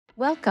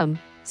Welcome,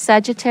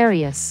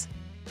 Sagittarius.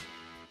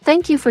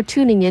 Thank you for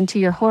tuning in to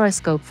your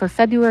horoscope for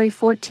February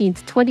 14,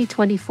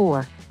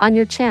 2024, on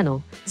your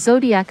channel,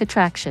 Zodiac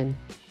Attraction.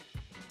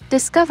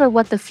 Discover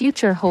what the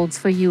future holds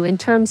for you in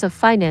terms of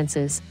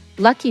finances,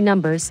 lucky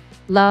numbers,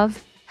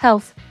 love,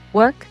 health,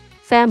 work,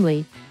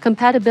 family,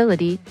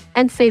 compatibility,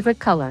 and favorite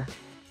color.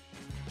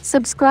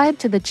 Subscribe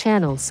to the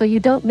channel so you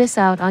don't miss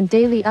out on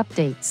daily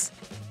updates.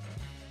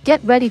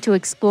 Get ready to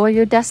explore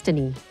your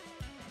destiny.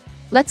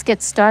 Let's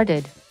get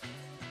started.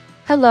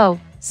 Hello,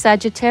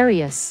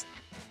 Sagittarius.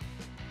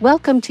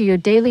 Welcome to your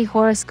daily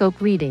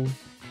horoscope reading.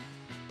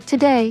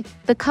 Today,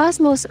 the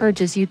cosmos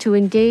urges you to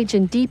engage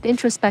in deep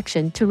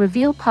introspection to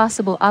reveal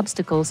possible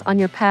obstacles on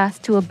your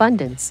path to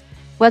abundance,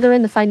 whether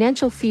in the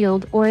financial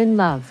field or in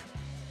love.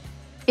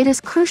 It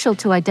is crucial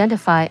to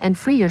identify and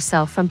free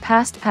yourself from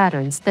past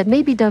patterns that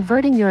may be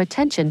diverting your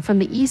attention from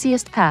the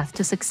easiest path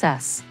to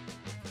success.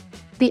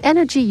 The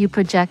energy you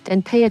project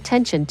and pay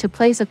attention to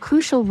plays a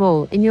crucial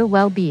role in your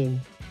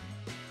well-being.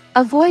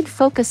 Avoid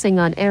focusing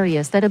on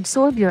areas that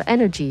absorb your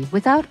energy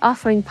without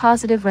offering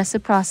positive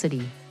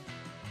reciprocity.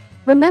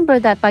 Remember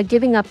that by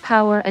giving up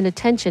power and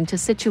attention to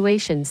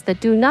situations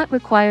that do not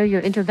require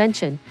your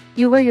intervention,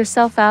 you wear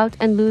yourself out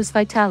and lose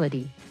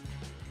vitality.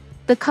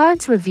 The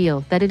cards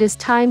reveal that it is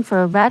time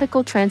for a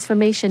radical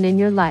transformation in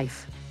your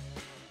life.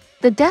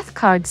 The Death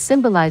card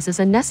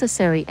symbolizes a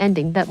necessary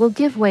ending that will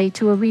give way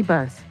to a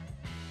rebirth.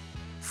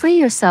 Free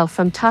yourself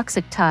from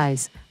toxic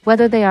ties,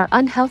 whether they are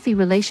unhealthy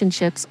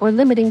relationships or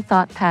limiting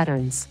thought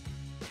patterns.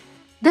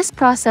 This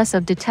process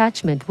of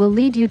detachment will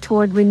lead you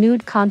toward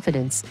renewed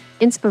confidence,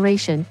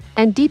 inspiration,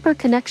 and deeper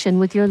connection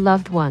with your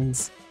loved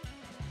ones.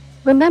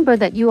 Remember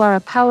that you are a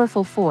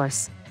powerful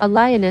force, a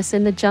lioness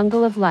in the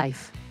jungle of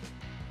life.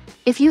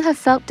 If you have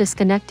felt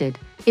disconnected,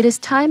 it is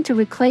time to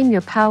reclaim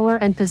your power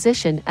and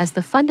position as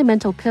the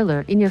fundamental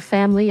pillar in your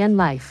family and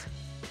life.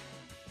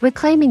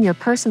 Reclaiming your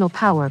personal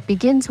power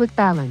begins with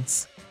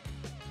balance.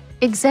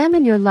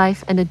 Examine your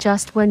life and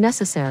adjust where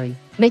necessary,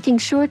 making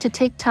sure to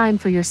take time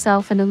for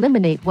yourself and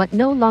eliminate what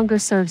no longer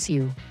serves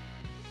you.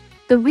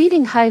 The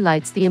reading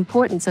highlights the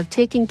importance of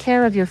taking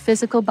care of your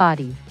physical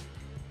body.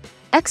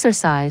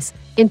 Exercise,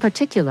 in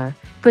particular,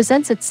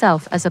 presents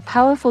itself as a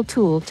powerful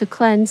tool to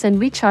cleanse and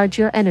recharge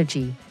your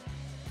energy.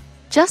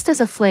 Just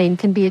as a flame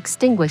can be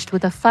extinguished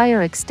with a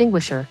fire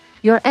extinguisher,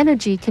 your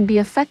energy can be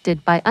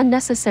affected by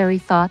unnecessary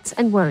thoughts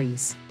and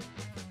worries.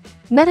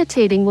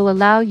 Meditating will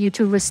allow you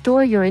to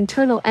restore your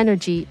internal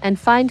energy and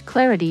find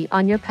clarity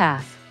on your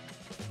path.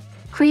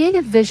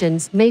 Creative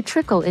visions may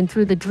trickle in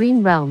through the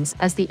dream realms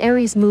as the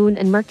Aries moon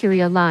and Mercury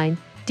align,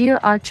 dear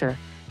Archer,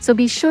 so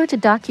be sure to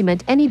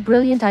document any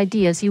brilliant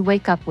ideas you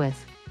wake up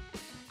with.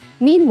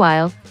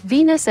 Meanwhile,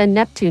 Venus and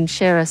Neptune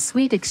share a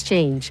sweet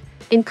exchange,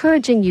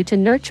 encouraging you to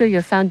nurture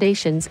your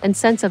foundations and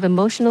sense of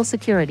emotional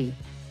security.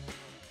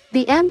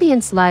 The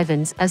ambience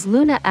livens as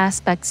Luna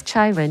aspects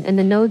Chiron and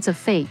the nodes of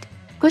fate,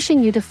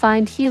 pushing you to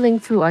find healing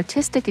through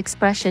artistic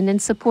expression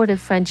and supportive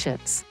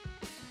friendships.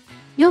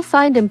 You'll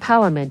find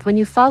empowerment when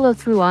you follow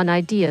through on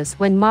ideas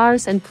when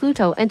Mars and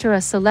Pluto enter a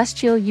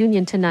celestial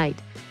union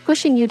tonight,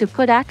 pushing you to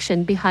put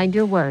action behind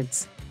your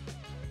words.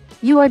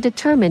 You are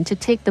determined to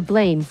take the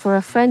blame for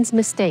a friend's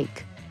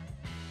mistake.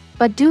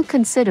 But do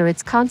consider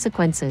its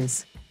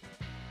consequences.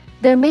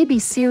 There may be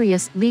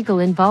serious legal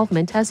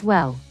involvement as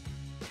well.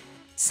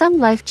 Some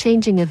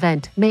life-changing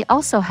event may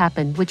also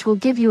happen which will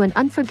give you an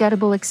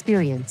unforgettable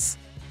experience.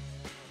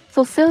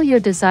 Fulfill your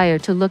desire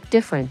to look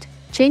different,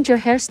 change your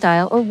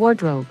hairstyle or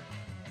wardrobe.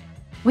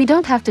 We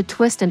don't have to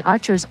twist an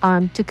archer's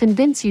arm to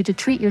convince you to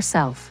treat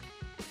yourself.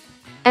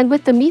 And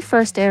with the Me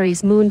First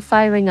Aries moon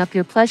firing up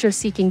your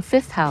pleasure-seeking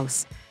 5th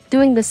house,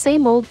 doing the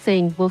same old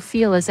thing will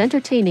feel as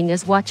entertaining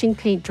as watching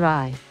paint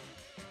dry.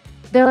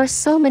 There are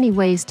so many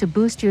ways to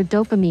boost your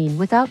dopamine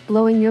without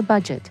blowing your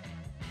budget.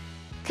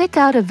 Pick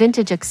out a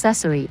vintage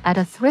accessory at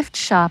a thrift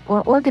shop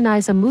or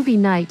organize a movie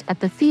night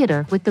at the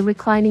theater with the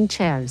reclining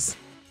chairs.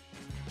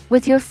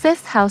 With your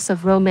 5th house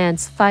of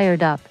romance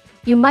fired up,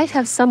 you might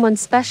have someone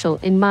special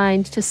in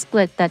mind to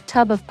split that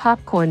tub of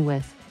popcorn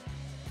with.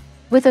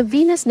 With a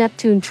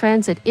Venus-Neptune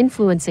transit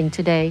influencing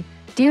today,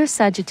 dear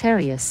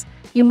Sagittarius,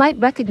 you might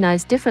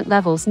recognize different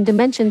levels and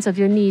dimensions of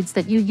your needs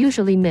that you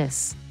usually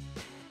miss.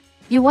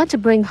 You want to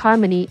bring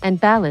harmony and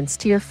balance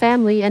to your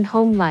family and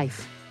home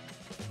life.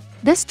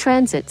 This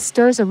transit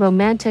stirs a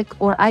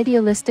romantic or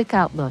idealistic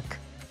outlook.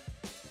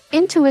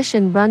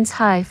 Intuition runs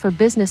high for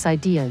business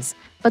ideas,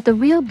 but the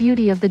real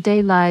beauty of the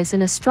day lies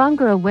in a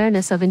stronger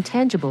awareness of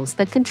intangibles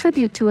that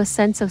contribute to a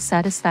sense of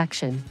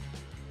satisfaction.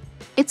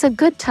 It's a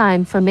good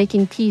time for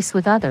making peace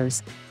with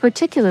others,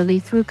 particularly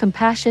through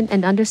compassion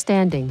and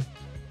understanding.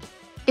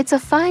 It's a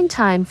fine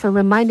time for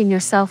reminding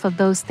yourself of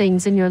those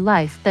things in your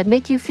life that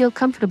make you feel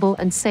comfortable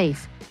and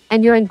safe,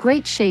 and you're in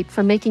great shape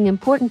for making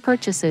important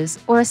purchases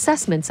or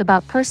assessments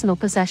about personal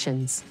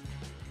possessions.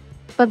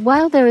 But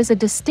while there is a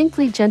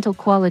distinctly gentle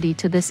quality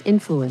to this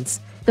influence,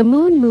 the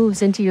moon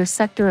moves into your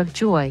sector of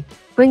joy,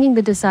 bringing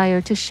the desire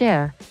to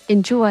share,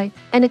 enjoy,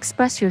 and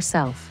express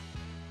yourself.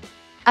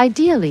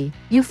 Ideally,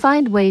 you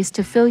find ways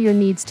to fill your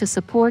needs to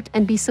support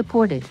and be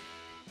supported.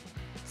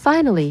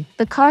 Finally,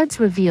 the cards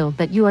reveal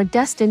that you are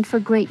destined for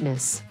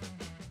greatness.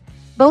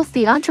 Both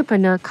the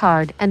Entrepreneur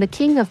card and the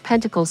King of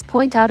Pentacles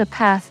point out a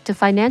path to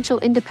financial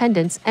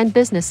independence and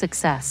business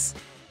success.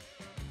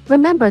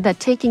 Remember that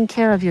taking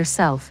care of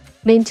yourself,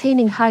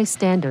 maintaining high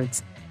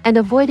standards, and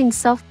avoiding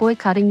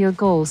self-boycotting your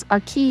goals are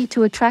key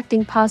to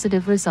attracting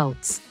positive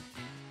results.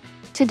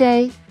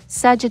 Today,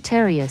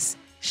 Sagittarius,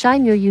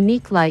 shine your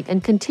unique light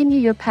and continue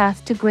your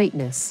path to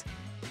greatness.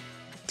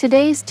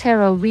 Today's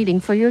tarot reading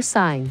for your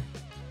sign.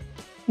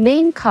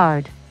 Main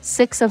card,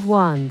 Six of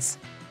Wands.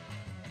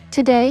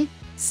 Today,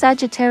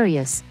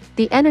 Sagittarius,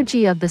 the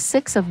energy of the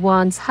Six of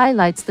Wands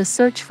highlights the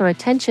search for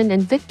attention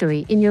and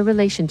victory in your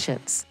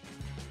relationships.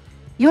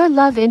 Your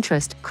love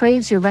interest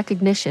craves your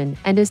recognition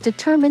and is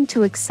determined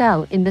to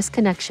excel in this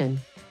connection.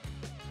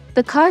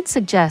 The card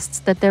suggests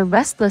that their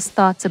restless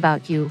thoughts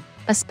about you,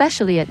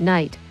 especially at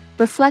night,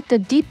 reflect a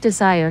deep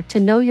desire to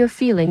know your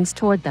feelings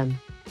toward them.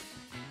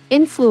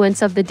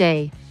 Influence of the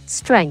day,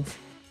 Strength.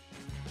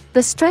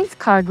 The Strength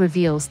card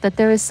reveals that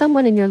there is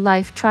someone in your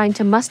life trying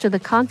to muster the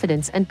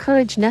confidence and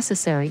courage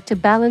necessary to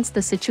balance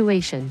the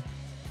situation.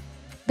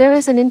 There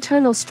is an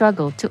internal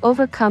struggle to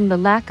overcome the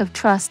lack of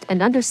trust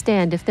and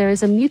understand if there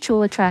is a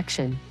mutual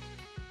attraction.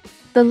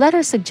 The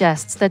letter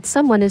suggests that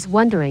someone is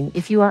wondering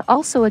if you are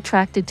also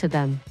attracted to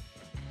them.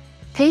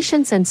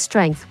 Patience and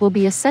strength will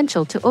be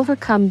essential to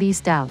overcome these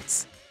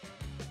doubts.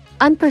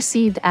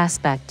 Unperceived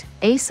aspect,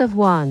 Ace of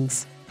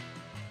Wands.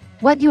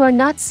 What you are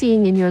not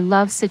seeing in your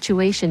love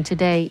situation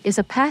today is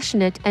a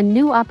passionate and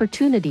new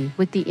opportunity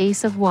with the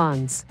Ace of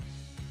Wands.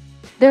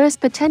 There is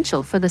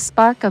potential for the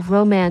spark of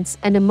romance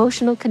and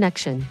emotional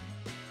connection.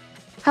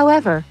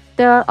 However,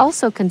 there are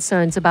also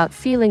concerns about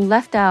feeling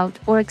left out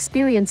or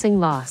experiencing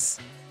loss.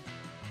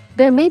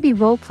 There may be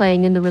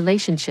role-playing in the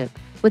relationship,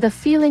 with a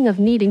feeling of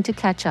needing to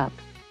catch up.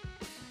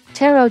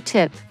 Tarot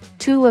tip,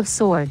 Two of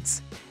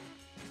Swords.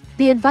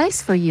 The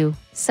advice for you,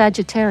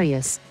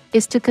 Sagittarius,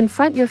 is to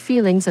confront your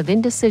feelings of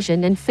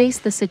indecision and face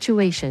the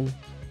situation.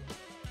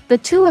 The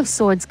Two of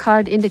Swords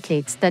card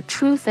indicates that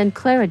truth and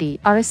clarity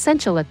are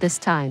essential at this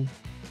time.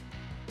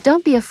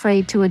 Don't be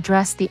afraid to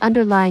address the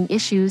underlying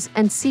issues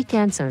and seek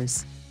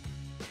answers.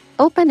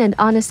 Open and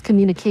honest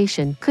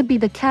communication could be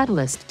the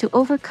catalyst to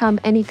overcome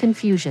any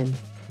confusion.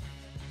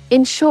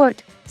 In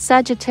short,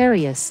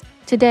 Sagittarius,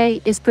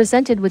 today is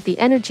presented with the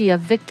energy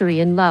of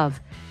victory in love,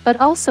 but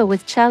also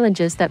with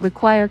challenges that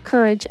require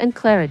courage and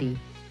clarity.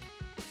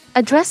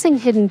 Addressing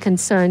hidden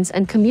concerns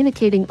and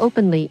communicating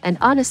openly and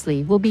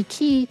honestly will be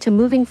key to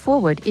moving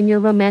forward in your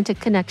romantic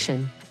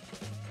connection.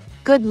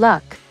 Good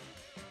luck!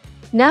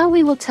 Now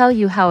we will tell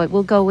you how it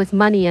will go with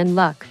money and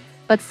luck,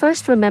 but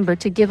first remember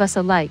to give us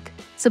a like,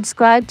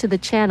 subscribe to the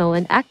channel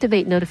and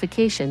activate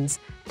notifications.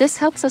 This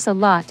helps us a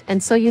lot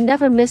and so you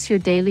never miss your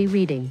daily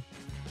reading.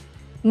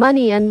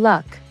 Money and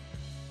luck.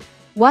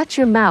 Watch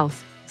your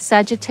mouth,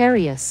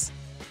 Sagittarius.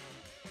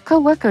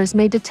 Co-workers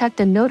may detect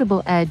a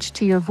notable edge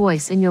to your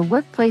voice in your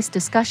workplace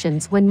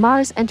discussions when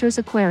Mars enters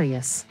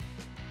Aquarius.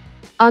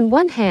 On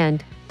one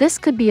hand, this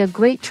could be a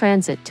great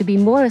transit to be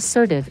more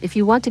assertive if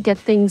you want to get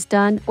things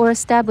done or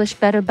establish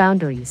better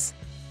boundaries.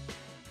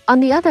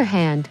 On the other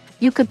hand,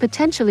 you could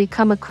potentially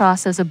come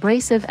across as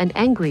abrasive and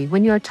angry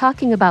when you are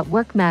talking about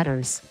work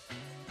matters.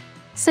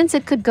 Since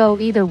it could go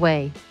either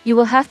way, you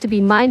will have to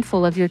be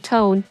mindful of your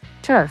tone,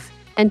 turf,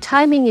 and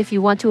timing if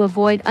you want to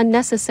avoid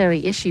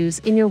unnecessary issues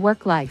in your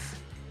work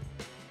life.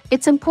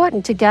 It's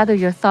important to gather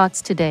your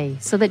thoughts today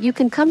so that you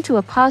can come to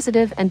a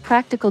positive and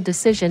practical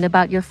decision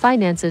about your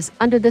finances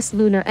under this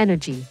lunar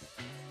energy.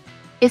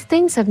 If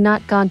things have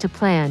not gone to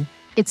plan,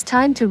 it's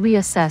time to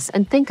reassess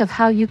and think of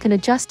how you can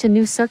adjust to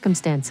new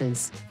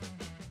circumstances.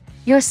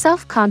 Your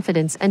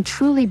self-confidence and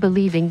truly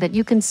believing that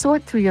you can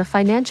sort through your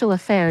financial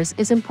affairs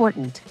is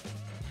important.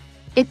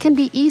 It can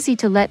be easy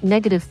to let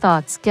negative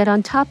thoughts get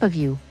on top of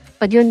you,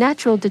 but your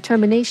natural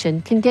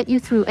determination can get you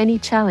through any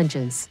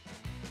challenges.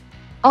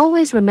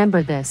 Always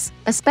remember this,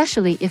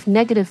 especially if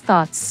negative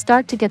thoughts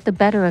start to get the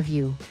better of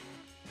you.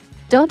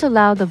 Don't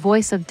allow the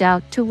voice of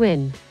doubt to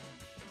win.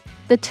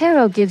 The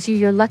tarot gives you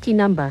your lucky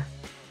number.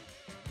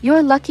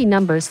 Your lucky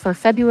numbers for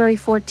February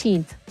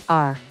 14th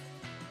are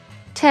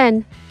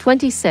 10,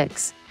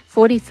 26,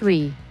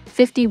 43,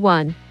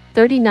 51,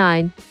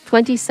 39,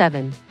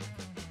 27.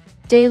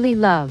 Daily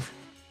love.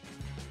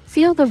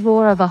 Feel the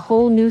roar of a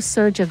whole new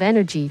surge of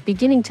energy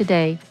beginning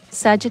today,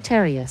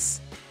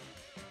 Sagittarius.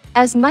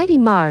 As mighty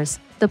Mars,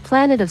 the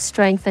planet of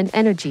strength and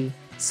energy,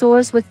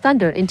 soars with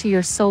thunder into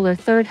your solar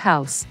third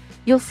house,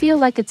 you'll feel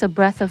like it's a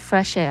breath of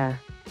fresh air.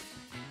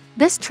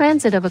 This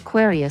transit of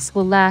Aquarius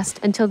will last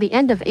until the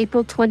end of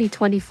April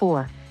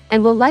 2024,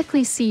 and will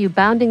likely see you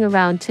bounding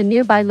around to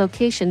nearby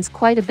locations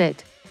quite a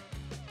bit.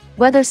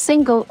 Whether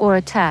single or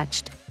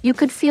attached, you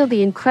could feel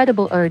the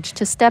incredible urge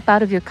to step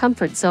out of your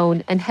comfort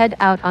zone and head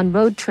out on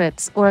road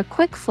trips or a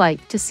quick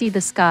flight to see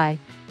the sky,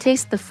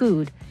 taste the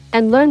food,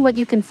 and learn what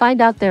you can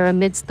find out there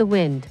amidst the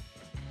wind.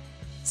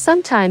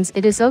 Sometimes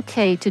it is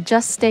okay to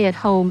just stay at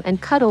home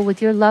and cuddle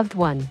with your loved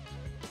one.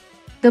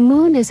 The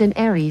moon is in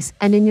Aries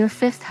and in your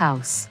 5th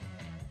house.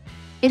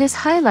 It is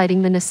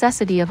highlighting the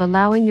necessity of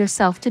allowing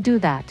yourself to do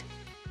that.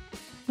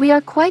 We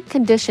are quite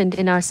conditioned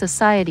in our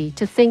society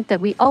to think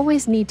that we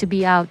always need to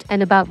be out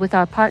and about with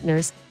our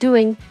partners,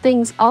 doing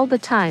things all the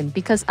time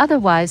because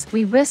otherwise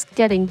we risk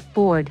getting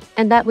bored,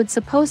 and that would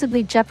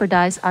supposedly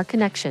jeopardize our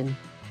connection.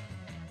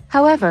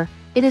 However,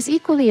 it is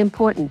equally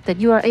important that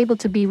you are able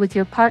to be with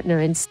your partner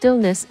in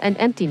stillness and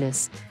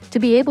emptiness, to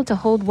be able to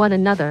hold one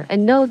another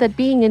and know that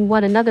being in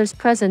one another's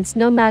presence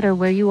no matter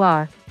where you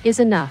are,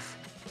 is enough.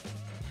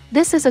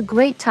 This is a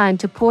great time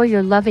to pour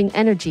your loving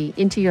energy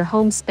into your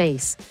home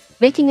space,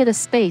 making it a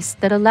space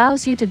that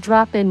allows you to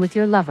drop in with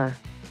your lover.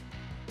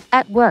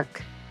 At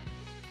work.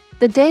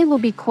 The day will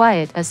be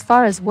quiet as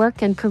far as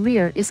work and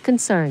career is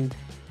concerned.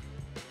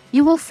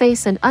 You will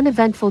face an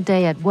uneventful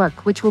day at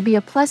work, which will be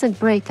a pleasant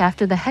break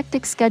after the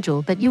hectic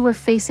schedule that you were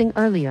facing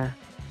earlier.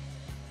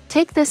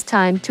 Take this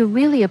time to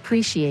really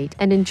appreciate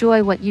and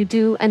enjoy what you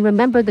do and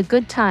remember the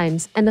good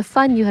times and the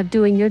fun you have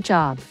doing your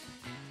job.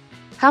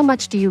 How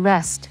much do you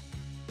rest?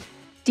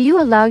 Do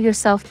you allow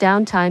yourself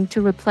downtime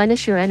to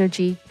replenish your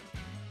energy?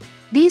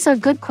 These are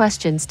good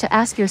questions to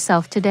ask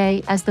yourself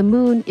today as the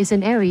moon is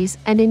in Aries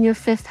and in your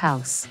 5th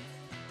house.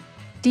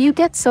 Do you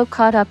get so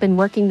caught up in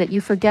working that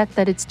you forget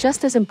that it's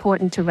just as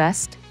important to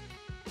rest?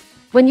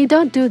 When you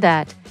don't do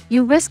that,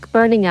 you risk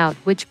burning out,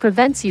 which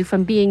prevents you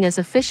from being as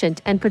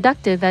efficient and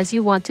productive as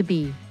you want to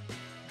be.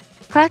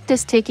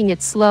 Practice taking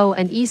it slow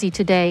and easy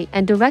today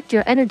and direct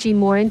your energy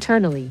more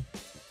internally.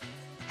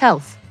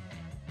 Health.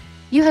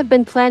 You have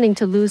been planning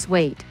to lose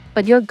weight,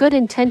 but your good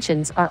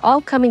intentions are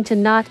all coming to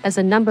naught as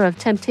a number of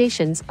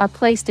temptations are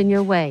placed in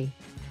your way.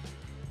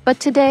 But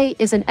today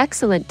is an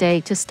excellent day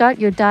to start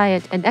your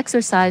diet and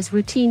exercise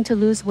routine to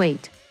lose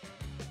weight.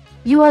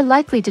 You are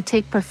likely to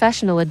take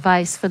professional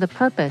advice for the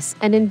purpose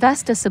and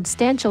invest a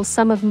substantial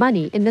sum of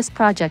money in this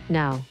project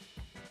now.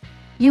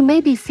 You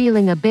may be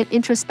feeling a bit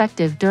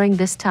introspective during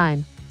this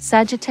time,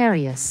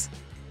 Sagittarius.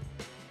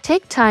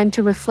 Take time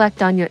to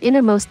reflect on your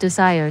innermost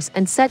desires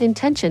and set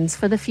intentions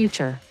for the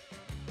future.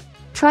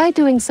 Try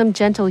doing some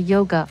gentle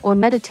yoga or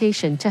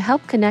meditation to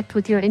help connect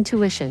with your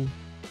intuition.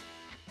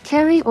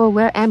 Carry or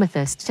wear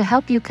amethyst to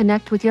help you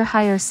connect with your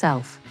higher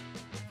self.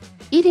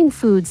 Eating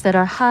foods that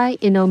are high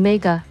in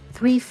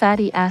omega-3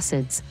 fatty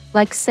acids,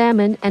 like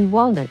salmon and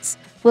walnuts,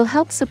 will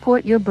help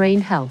support your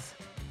brain health.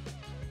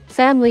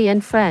 Family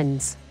and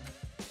friends.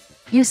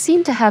 You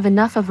seem to have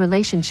enough of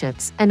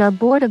relationships and are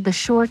bored of the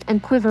short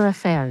and quiver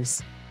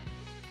affairs.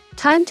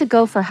 Time to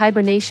go for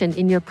hibernation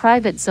in your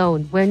private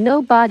zone where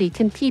nobody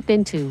can peep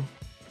into.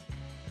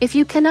 If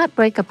you cannot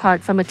break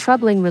apart from a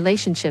troubling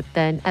relationship,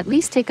 then at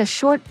least take a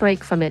short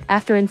break from it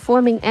after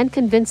informing and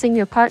convincing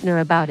your partner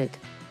about it.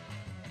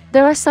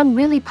 There are some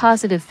really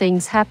positive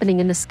things happening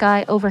in the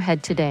sky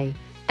overhead today,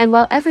 and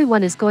while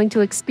everyone is going to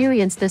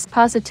experience this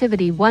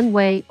positivity one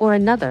way or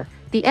another,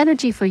 the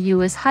energy for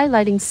you is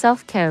highlighting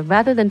self-care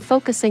rather than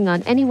focusing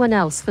on anyone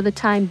else for the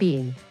time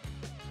being.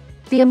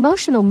 The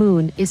emotional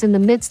moon is in the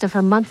midst of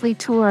her monthly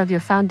tour of your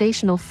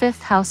foundational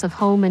 5th house of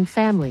home and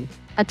family,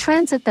 a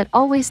transit that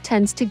always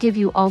tends to give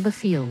you all the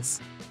feels.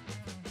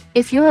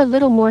 If you're a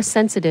little more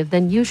sensitive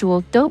than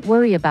usual, don't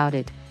worry about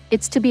it,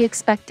 it's to be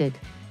expected.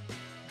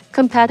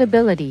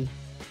 Compatibility.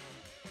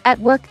 At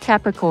work,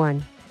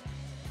 Capricorn.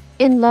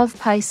 In love,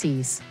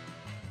 Pisces.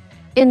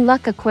 In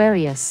luck,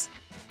 Aquarius.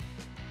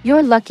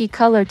 Your lucky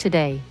color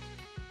today: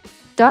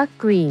 dark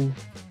green.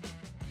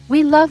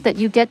 We love that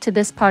you get to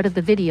this part of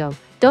the video.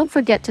 Don't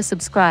forget to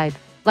subscribe,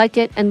 like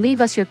it, and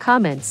leave us your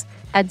comments.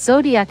 At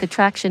Zodiac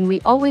Attraction,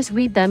 we always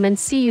read them, and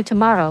see you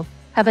tomorrow.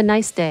 Have a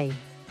nice day.